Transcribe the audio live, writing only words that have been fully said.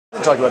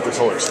Talk about this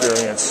whole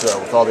experience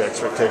with all the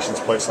expectations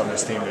placed on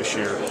this team this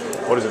year.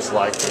 What is this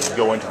like to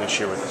go into this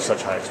year with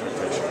such high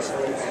expectations?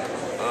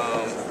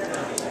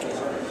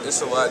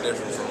 It's a lot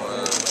different from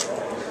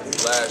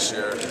last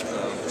year.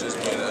 Just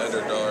being an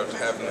underdog,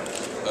 having to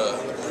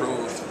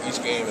prove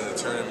each game in the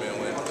tournament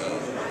when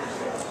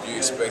you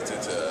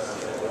expected to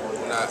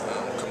not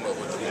come up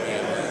with the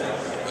win.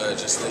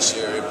 Just this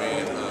year, it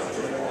being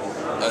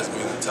us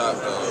being the top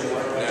dog.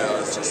 Now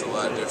it's just a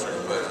lot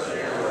different. But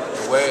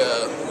the way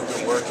we've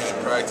been working in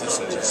practice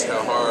and just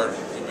how hard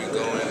we've been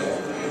going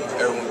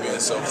and everyone being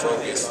so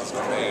focused has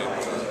made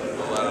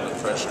a lot of the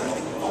pressure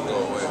go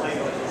away.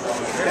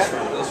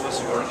 For those of us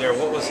who weren't there,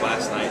 what was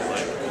last night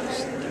like? What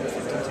was game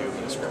 52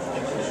 in the scrimmage?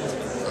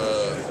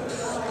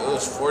 It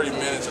was 40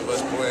 minutes of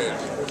us playing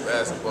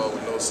basketball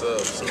with no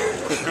subs, so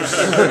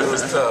it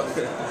was tough.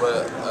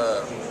 But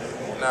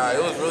nah,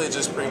 it was really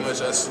just pretty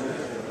much us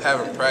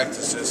having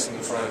practice just in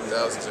front of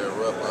thousands that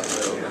were up. I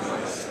felt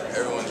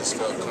everyone just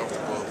felt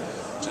comfortable,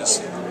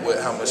 just with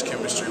how much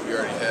chemistry we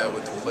already had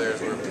with the players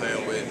we were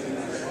playing with.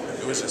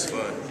 It was just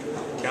fun.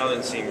 Cal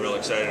didn't seem real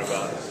excited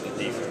about the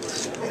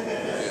defense.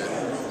 Yeah.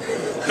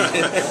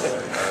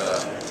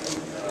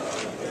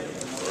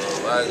 Well,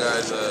 a lot of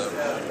guys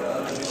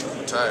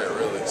tired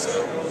really, so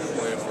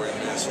playing 40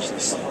 minutes was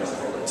just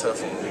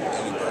tough on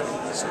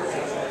anybody. So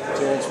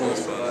Terrence, it was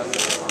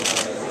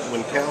fun.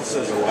 when Cal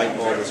says a light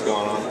bulb has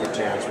gone on for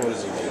Terrence, what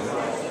does he mean?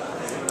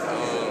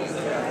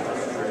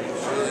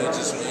 Really, it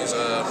just means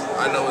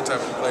I know what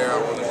type of player I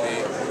want to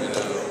be.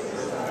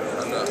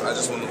 I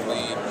just want to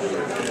lead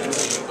the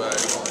team by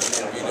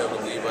being able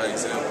to lead by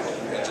example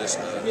and just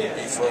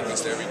be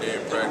focused every day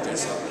in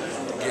practice.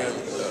 Give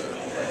the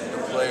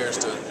players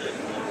to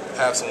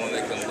have someone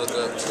they can look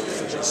up to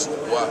and just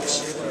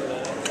watch.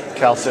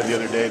 Cal said the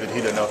other day that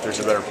he didn't know if there's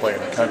a better player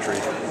in the country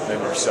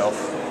than yourself.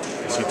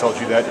 Has he told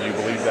you that? Do you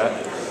believe that?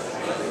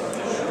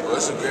 Well,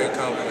 it's a great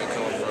compliment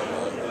coming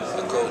from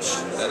a coach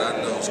that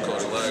I know has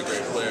coached a lot of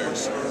great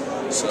players.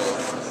 So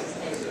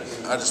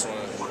I just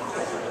want to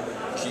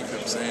keep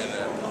him saying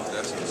that.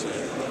 That's what's it.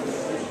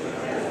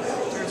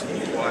 Terrence, when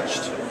you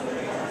watched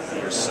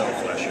yourself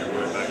last year,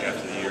 going back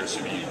after the year, so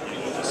you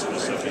looked at some of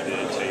the stuff you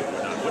did, tape,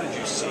 whatnot, what did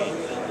you see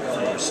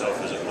from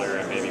yourself as a player,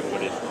 and maybe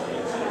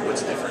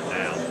what's different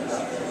now?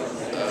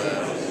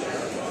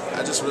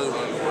 I just really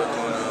want to work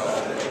on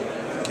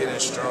getting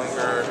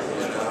stronger,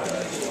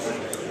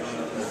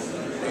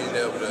 being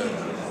able to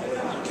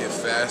get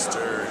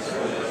faster,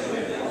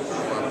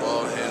 my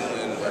ball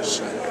handling, my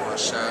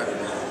shot.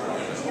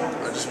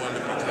 I just wanted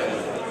to become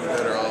a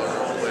better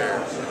all-around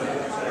player.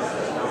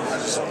 I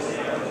just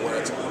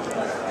wanted to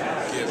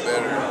get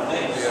better,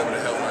 be able to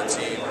help my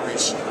team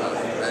reach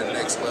that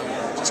next level.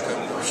 Just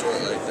coming up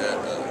short like that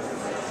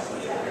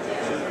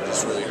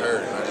just really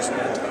hurt. I just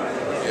wanted to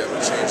be able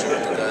to change it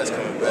with the guys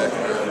coming back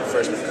and the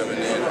freshmen coming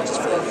in. I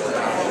just felt more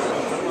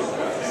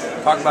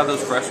confident. Talk about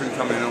those freshmen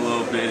coming in a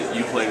little bit.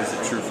 You played as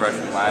a true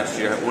freshman last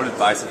year. What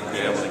advice have you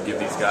been able to give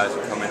these guys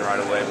who come in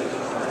right away?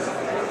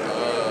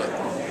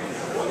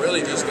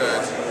 Really, these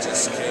guys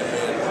just came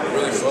in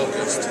really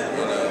focused.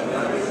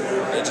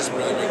 They just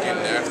really been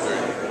getting after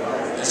it.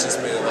 It's just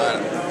made a lot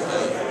of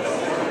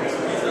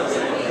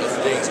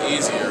things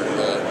easier.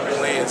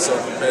 Playing so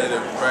competitive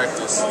in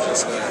practice is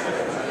just going to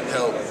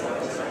help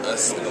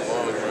us in the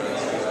long run. I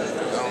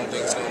don't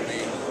think it's going to be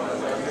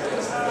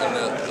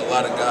a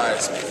lot of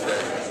guys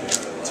that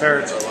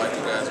Terrence, are like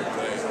the guys we're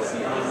playing in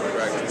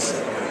practice.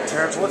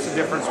 Terrence, what's the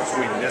difference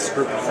between this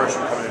group of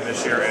freshmen coming in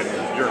this year and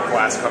your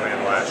class coming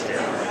in last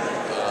year?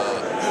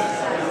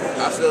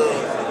 I feel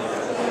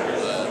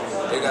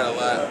they got a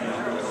lot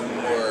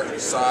more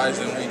size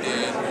than we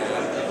did.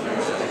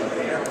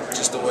 And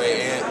just the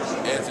way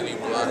Anthony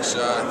blocks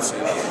shots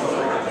and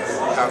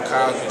how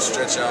Kyle can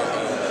stretch out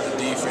the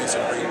defense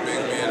and bring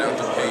big men out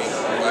the paint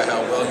by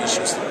how well he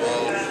shoots the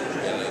ball.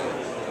 And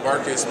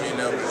Marcus being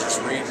able to just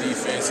read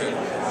defense and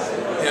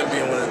him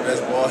being one of the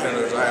best ball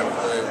handlers I ever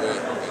played with.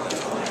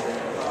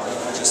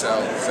 And just how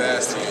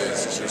fast he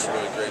is. It's just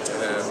really great to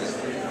have.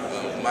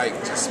 And Mike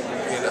just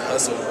being a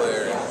hustle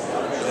player and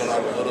doing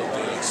all the little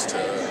things to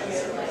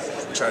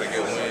try to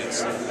get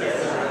wins. Do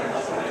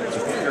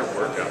you think your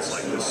workouts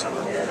like this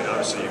summer? I mean,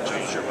 obviously you've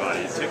changed your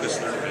body. Take us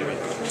through maybe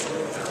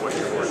what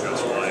your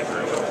workouts are like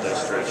or what that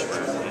stretch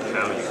and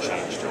how you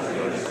changed your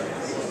body.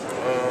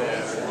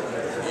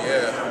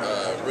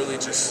 Really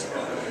just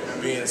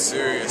being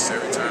serious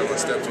every time I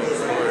stepped on the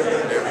court,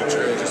 every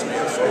drill, just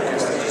being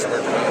focused and just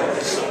working out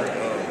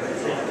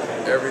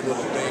every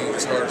little thing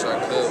as hard as I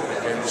could when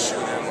it came to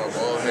shooting, my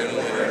ball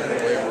handling, and the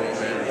weight room,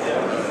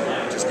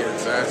 and just getting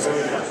faster.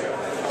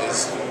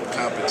 It's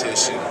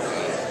competition.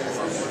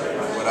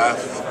 From what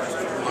I've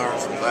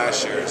learned from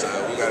last year is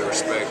we got to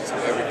respect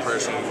every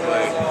person we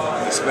play,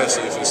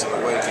 especially if it's an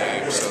away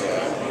game. So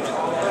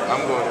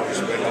I'm going to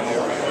respect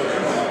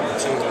every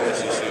team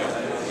this year.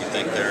 You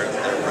think their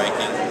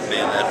ranking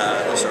being that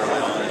high this early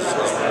on is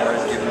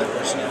warranted given their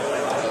personnel?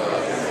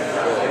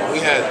 We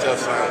had a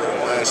tough time with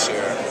them last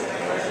year.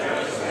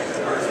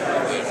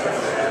 We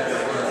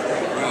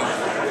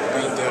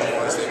beat them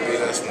once, they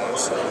beat us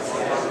once. So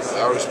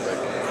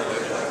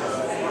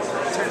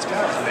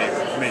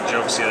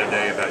jokes the other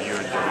day about you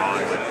and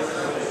Deron, but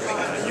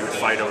you would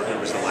fight over who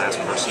was the last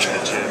person in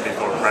the gym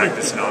before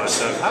practice and all that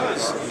stuff.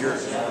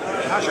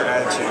 How's your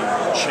attitude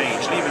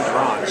changed? And even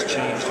Deron's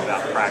changed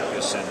about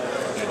practice and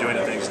doing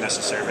the things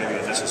necessary, maybe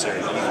a necessary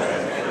evil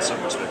in some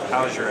respect.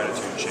 How has your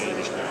attitude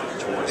changed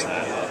towards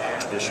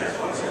that this year?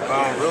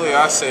 Really,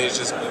 I say it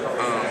just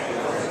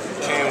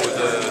came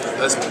with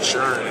us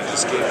maturing and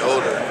just getting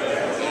older,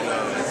 and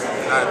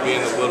not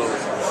being the little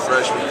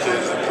freshman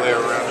kids that play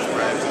around in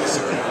practice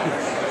or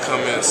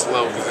come in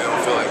slow because they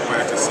don't feel like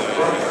practicing.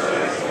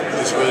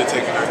 Just really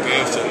taking our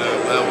games to another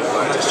level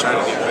by just trying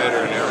to get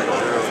better in every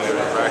drill and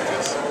every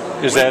practice.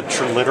 Is that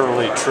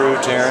literally true,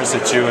 Terrence,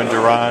 that you and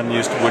Deron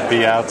would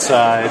be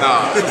outside?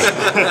 Nah.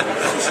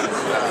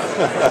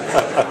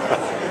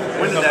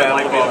 When did that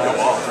light bulb go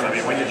off? I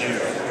mean, when did you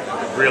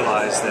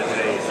realize that,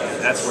 hey,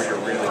 that's where you're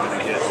really going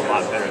to get a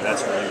lot better?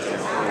 That's where you can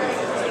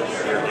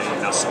improve your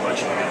game, not so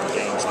much in the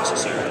games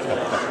necessarily.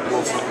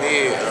 Well, for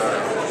me,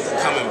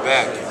 coming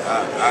back,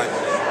 I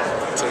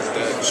took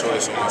that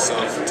choice on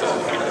myself to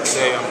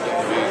say I'm going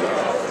to be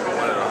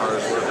one of the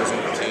hardest workers on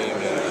the team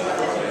and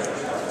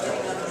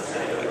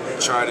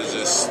try to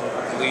just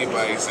lead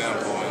by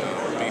example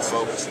and be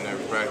focused in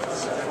every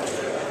practice.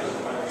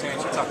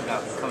 Terrence, you talked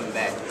about coming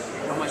back.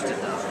 How much did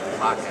the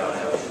lockout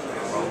have a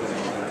role in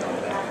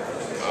coming back?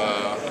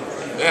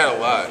 They had a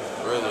lot,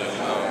 really.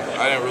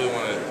 I didn't really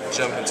want to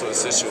jump into a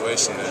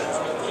situation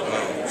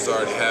that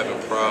started having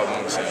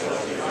problems, and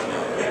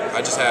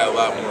I just had a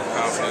lot more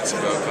confidence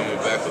about coming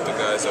back with the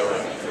guys that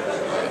were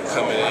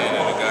coming in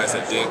and the guys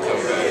that did come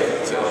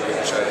back to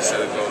try to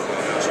set a goal to win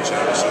the national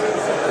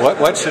championship.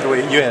 What should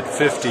we? You had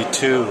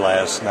 52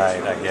 last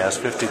night, I guess,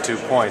 52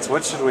 points.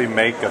 What should we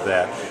make of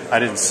that? I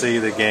didn't see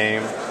the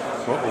game.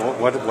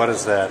 What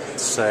does that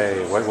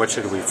say? What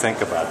should we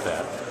think about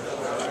that?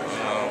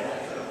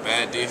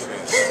 Bad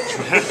defense.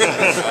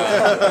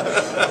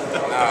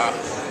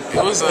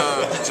 It was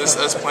just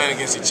us playing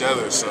against each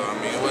other, so I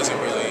mean, it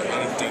wasn't really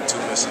anything too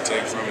much to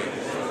take from it.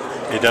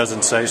 It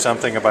doesn't say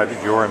something about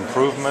your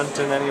improvement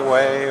in any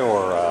way,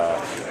 or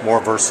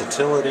more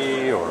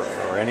versatility, or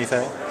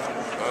anything?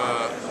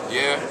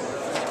 Yeah,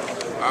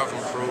 I've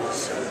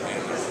improved,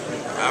 and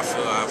I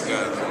feel I've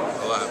gotten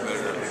a lot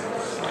better.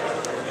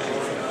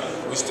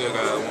 We still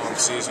got a long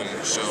season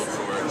to show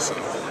for it, so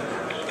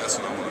that's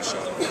what I want to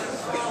show.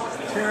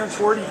 Terrence,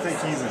 where do you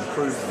think you've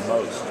improved the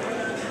most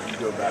when you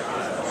go back to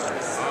that?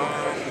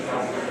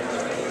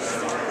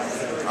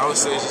 I would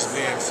say just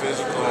being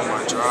physical on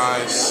my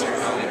drives,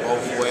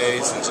 both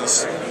ways, and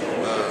just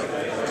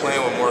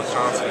playing with more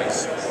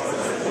confidence.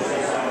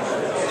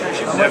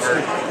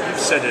 You've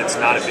said that it's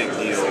not a big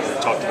deal.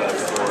 We've talked about it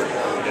before,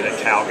 that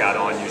Cal got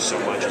on you so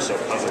much and so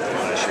publicly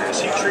last year.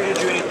 Has he treated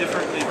you any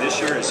differently this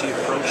year? Has he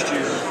approached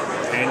you,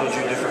 handled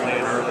you differently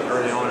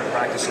early on in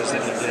practices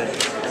than he did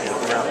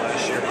throughout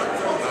last year?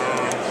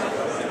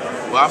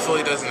 Well, I feel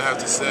he doesn't have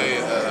to say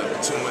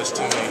too much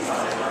to me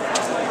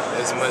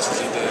as much as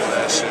he did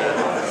last year.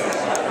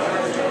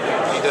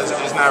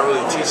 He's not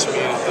really teaching me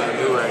anything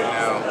new right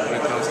now when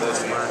it comes to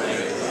us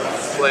learning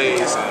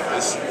plays, and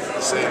it's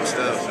the same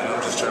stuff, and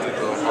I'm just trying to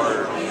go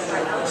harder.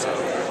 So.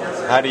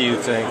 How do you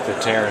think the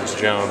Terrence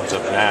Jones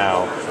of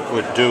now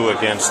would do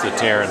against the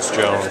Terrence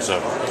Jones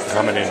of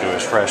coming into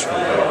his freshman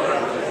year?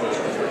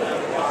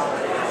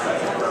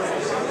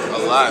 A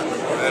lot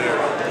better,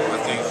 I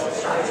think.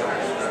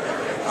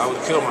 I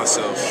would kill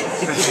myself.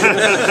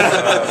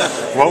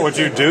 What would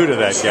you do to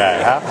that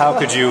guy? How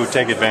could you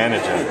take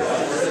advantage of it?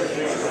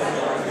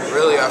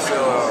 Really, I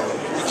feel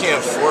you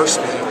can't force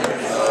me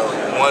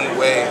one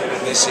way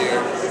this year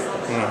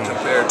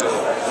compared to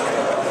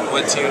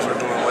what teams were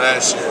doing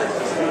last year.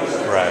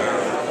 Right.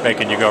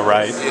 Making you go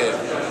right? Yeah.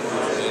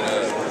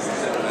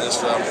 And I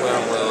just feel I'm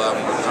playing with a lot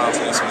more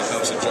confidence when it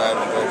comes to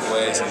driving both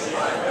ways and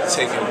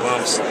taking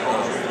bumps,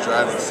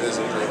 driving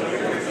physically.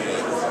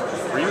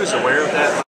 Were you as aware of that